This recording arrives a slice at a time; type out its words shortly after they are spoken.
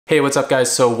Hey, what's up guys?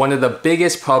 So one of the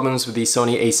biggest problems with the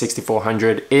Sony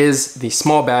a6400 is the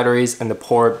small batteries and the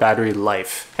poor battery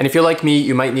life. And if you're like me,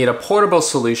 you might need a portable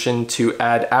solution to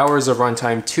add hours of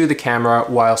runtime to the camera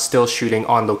while still shooting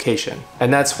on location.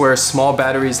 And that's where small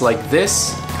batteries like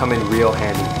this come in real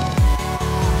handy.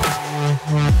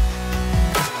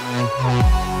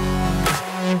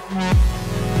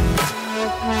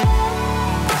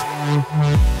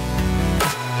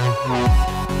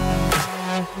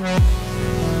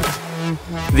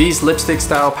 These lipstick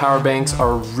style power banks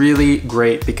are really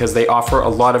great because they offer a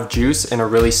lot of juice in a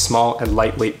really small and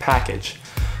lightweight package.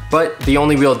 But the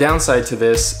only real downside to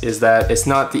this is that it's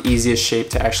not the easiest shape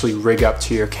to actually rig up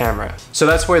to your camera. So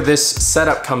that's where this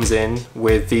setup comes in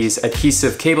with these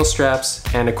adhesive cable straps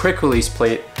and a quick release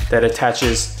plate that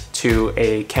attaches to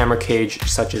a camera cage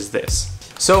such as this.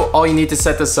 So all you need to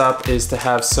set this up is to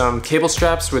have some cable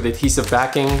straps with adhesive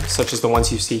backing such as the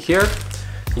ones you see here.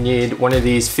 You need one of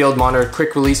these field monitored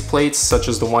quick release plates such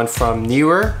as the one from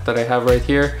Newer that I have right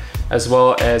here, as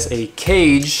well as a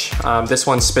cage. This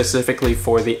one's specifically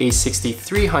for the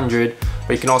a6300,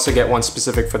 but you can also get one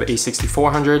specific for the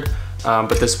a6400,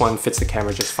 but this one fits the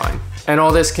camera just fine. And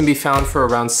all this can be found for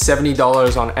around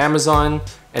 $70 on Amazon,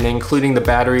 and including the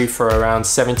battery for around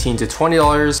 $17 to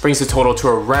 $20, brings the total to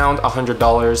around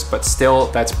 $100, but still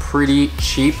that's pretty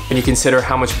cheap when you consider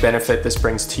how much benefit this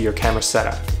brings to your camera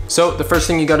setup. So the first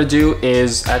thing you gotta do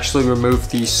is actually remove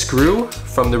the screw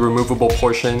from the removable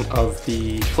portion of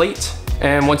the plate.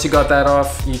 And once you got that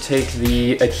off, you take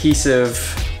the adhesive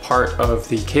part of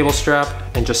the cable strap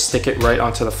and just stick it right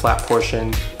onto the flat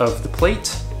portion of the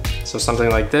plate. So something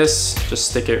like this,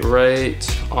 just stick it right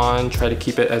on, try to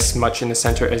keep it as much in the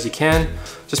center as you can.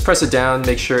 Just press it down,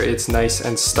 make sure it's nice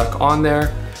and stuck on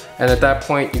there. And at that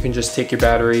point, you can just take your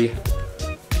battery,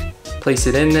 place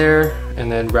it in there, and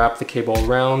then wrap the cable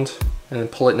around and then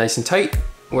pull it nice and tight,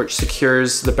 which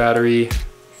secures the battery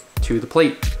to the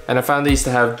plate. And I found these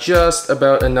to have just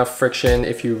about enough friction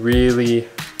if you really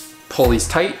pull these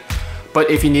tight. But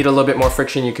if you need a little bit more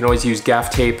friction, you can always use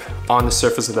gaff tape on the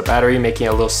surface of the battery, making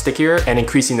it a little stickier and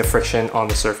increasing the friction on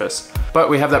the surface. But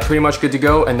we have that pretty much good to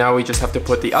go, and now we just have to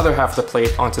put the other half of the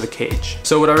plate onto the cage.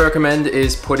 So what I recommend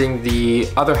is putting the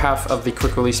other half of the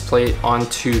quick release plate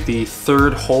onto the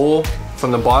third hole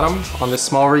from the bottom on this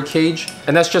small rig cage.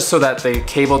 And that's just so that the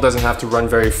cable doesn't have to run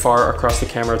very far across the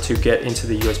camera to get into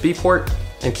the USB port.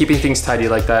 And keeping things tidy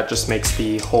like that just makes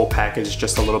the whole package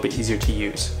just a little bit easier to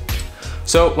use.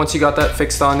 So once you got that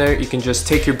fixed on there, you can just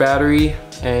take your battery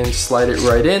and slide it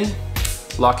right in,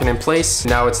 lock it in place.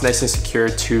 Now it's nice and secure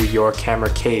to your camera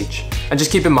cage. And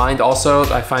just keep in mind also,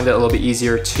 I find it a little bit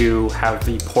easier to have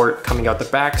the port coming out the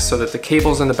back so that the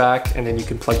cable's in the back and then you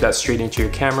can plug that straight into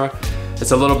your camera.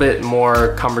 It's a little bit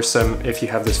more cumbersome if you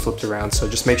have this flipped around, so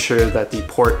just make sure that the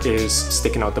port is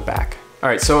sticking out the back. All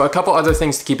right, so a couple other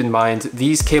things to keep in mind.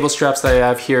 These cable straps that I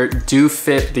have here do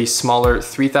fit the smaller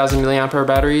 3000 milliampere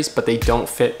batteries, but they don't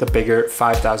fit the bigger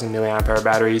 5000 milliampere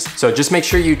batteries. So just make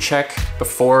sure you check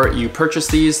before you purchase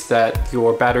these that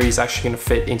your battery is actually gonna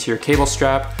fit into your cable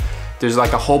strap. There's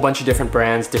like a whole bunch of different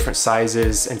brands, different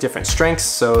sizes, and different strengths,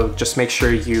 so just make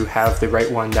sure you have the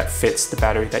right one that fits the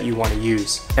battery that you want to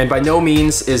use. And by no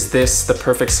means is this the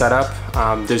perfect setup.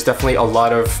 There's definitely a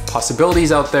lot of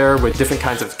possibilities out there with different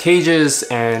kinds of cages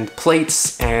and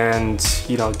plates and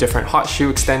different hot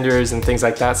shoe extenders and things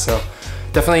like that. So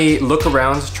definitely look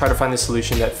around, try to find the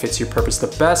solution that fits your purpose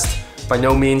the best. By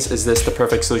no means is this the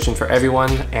perfect solution for everyone,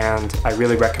 and I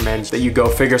really recommend that you go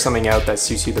figure something out that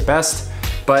suits you the best.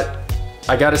 But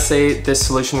I gotta say, this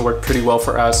solution worked pretty well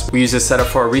for us. We used this setup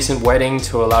for a recent wedding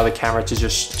to allow the camera to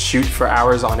just shoot for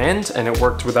hours on end, and it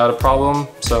worked without a problem.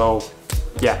 So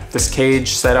yeah, this cage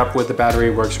setup with the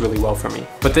battery works really well for me.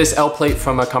 But this L plate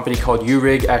from a company called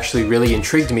U-Rig actually really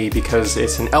intrigued me because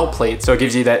it's an L plate, so it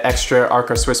gives you that extra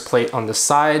Arca Swiss plate on the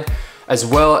side, as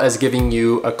well as giving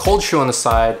you a cold shoe on the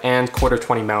side and quarter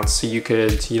 20 mounts. So you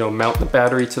could, mount the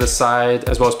battery to the side,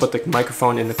 as well as put the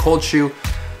microphone in the cold shoe.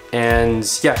 And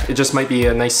yeah, it just might be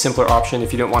a nice simpler option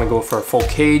if you don't want to go for a full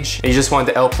cage and you just want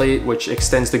the L plate, which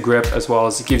extends the grip as well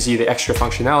as it gives you the extra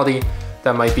functionality.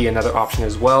 That might be another option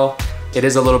as well. It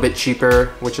is a little bit cheaper,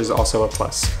 which is also a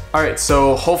plus. All right,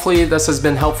 so hopefully this has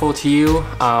been helpful to you.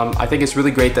 I think it's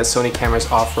really great that Sony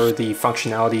cameras offer the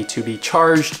functionality to be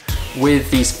charged with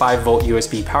these 5-volt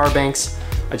USB power banks.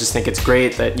 I just think it's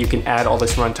great that you can add all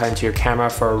this runtime to your camera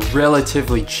for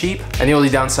relatively cheap. And the only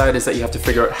downside is that you have to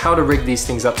figure out how to rig these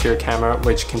things up to your camera,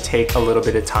 which can take a little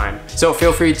bit of time. So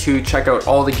feel free to check out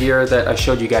all the gear that I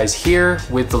showed you guys here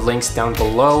with the links down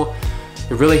below.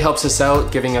 It really helps us out,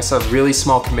 giving us a really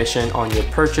small commission on your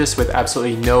purchase with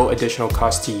absolutely no additional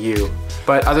cost to you.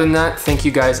 But other than that, thank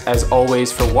you guys as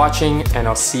always for watching, and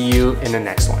I'll see you in the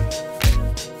next one.